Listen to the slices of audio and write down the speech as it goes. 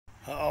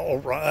All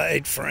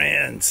right,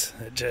 friends,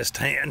 I just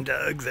hand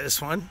dug this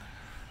one.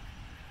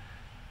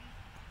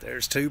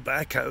 There's two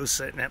backhoes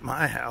sitting at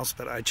my house,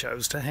 but I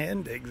chose to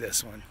hand dig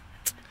this one.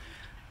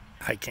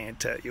 I can't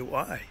tell you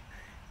why.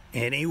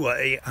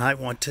 Anyway, I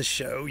want to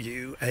show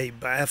you a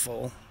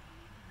baffle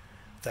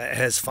that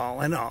has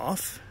fallen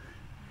off.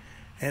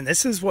 And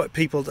this is what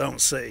people don't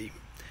see.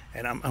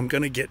 And I'm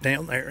going to get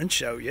down there and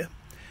show you.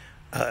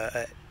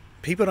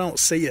 People don't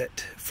see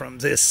it from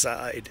this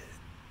side.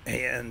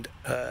 And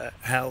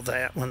how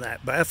that, when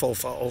that baffle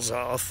falls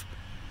off,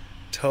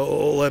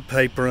 toilet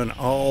paper and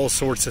all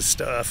sorts of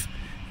stuff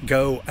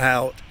go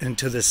out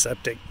into the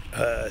septic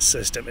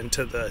system,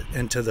 into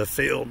the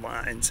field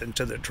lines,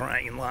 into the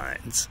drain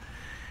lines,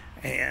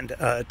 and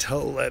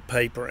toilet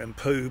paper and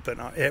poop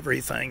and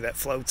everything that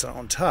floats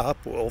on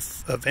top will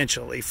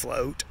eventually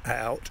float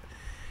out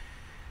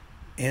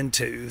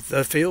into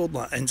the field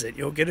lines, and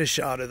you'll get a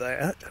shot of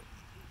that.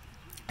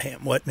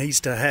 And what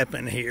needs to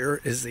happen here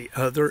is the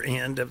other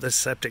end of the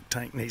septic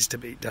tank needs to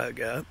be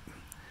dug up,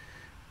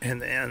 and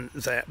then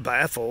that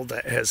baffle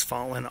that has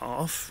fallen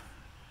off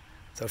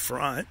the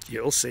front,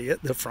 you'll see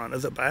it, the front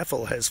of the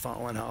baffle has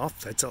fallen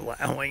off. That's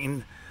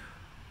allowing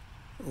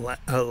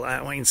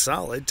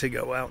solid to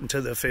go out into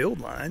the field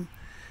line.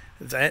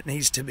 That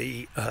needs to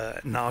be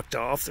knocked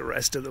off the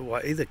rest of the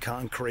way, the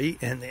concrete,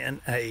 and then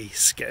a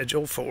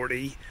Schedule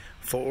 40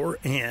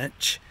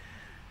 4-inch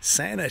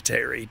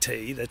sanitary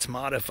tee that's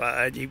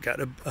modified. You've got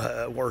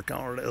to work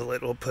on it a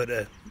little, put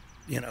a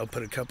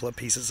couple of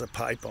pieces of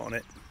pipe on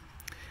it,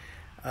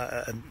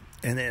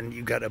 and then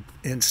you've got to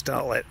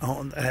install it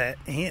on that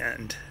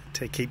end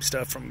to keep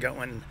stuff from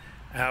going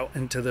out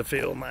into the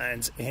field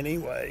lines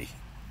anyway.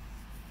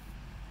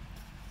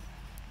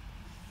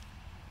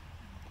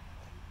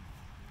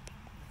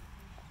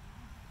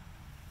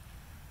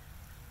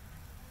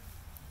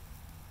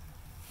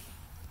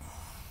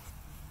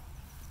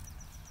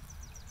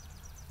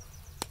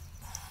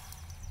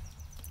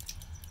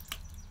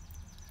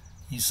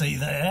 You see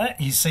that?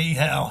 You see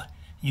how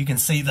you can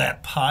see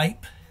that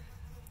pipe?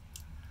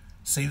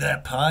 See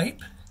that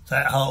pipe?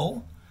 That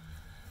hole?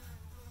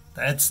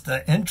 That's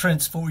the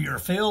entrance for your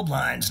field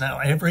lines. Now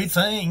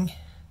everything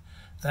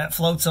that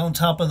floats on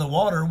top of the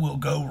water will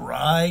go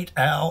right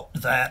out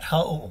that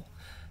hole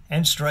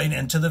and straight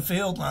into the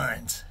field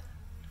lines.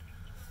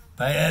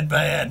 Bad,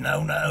 bad.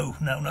 No, no,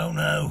 no, no,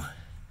 no.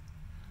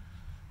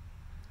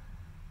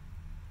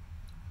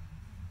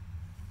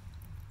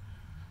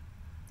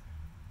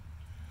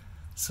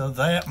 So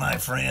that, my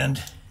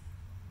friend,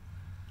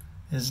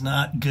 is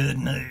not good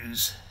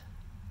news.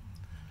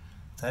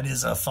 That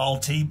is a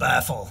faulty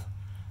baffle,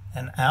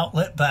 an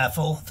outlet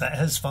baffle that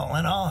has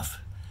fallen off.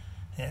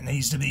 It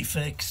needs to be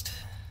fixed.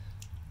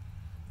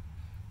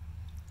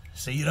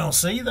 See, you don't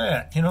see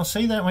that. You don't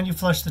see that when you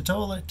flush the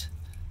toilet.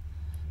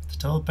 The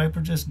toilet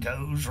paper just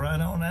goes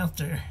right on out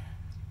there.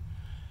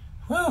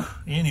 Whew.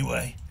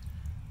 Anyway,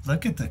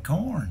 look at the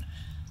corn.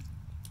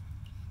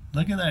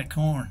 Look at that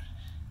corn.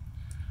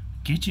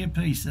 Get you a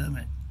piece of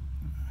it.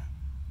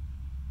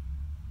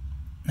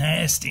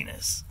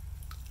 Nastiness.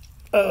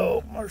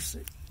 Oh,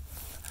 mercy.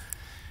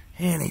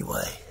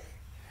 Anyway.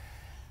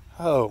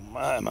 Oh,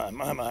 my.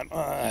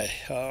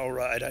 All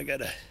right, I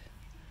got to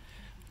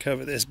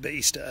cover this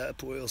beast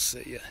up. We'll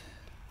see you.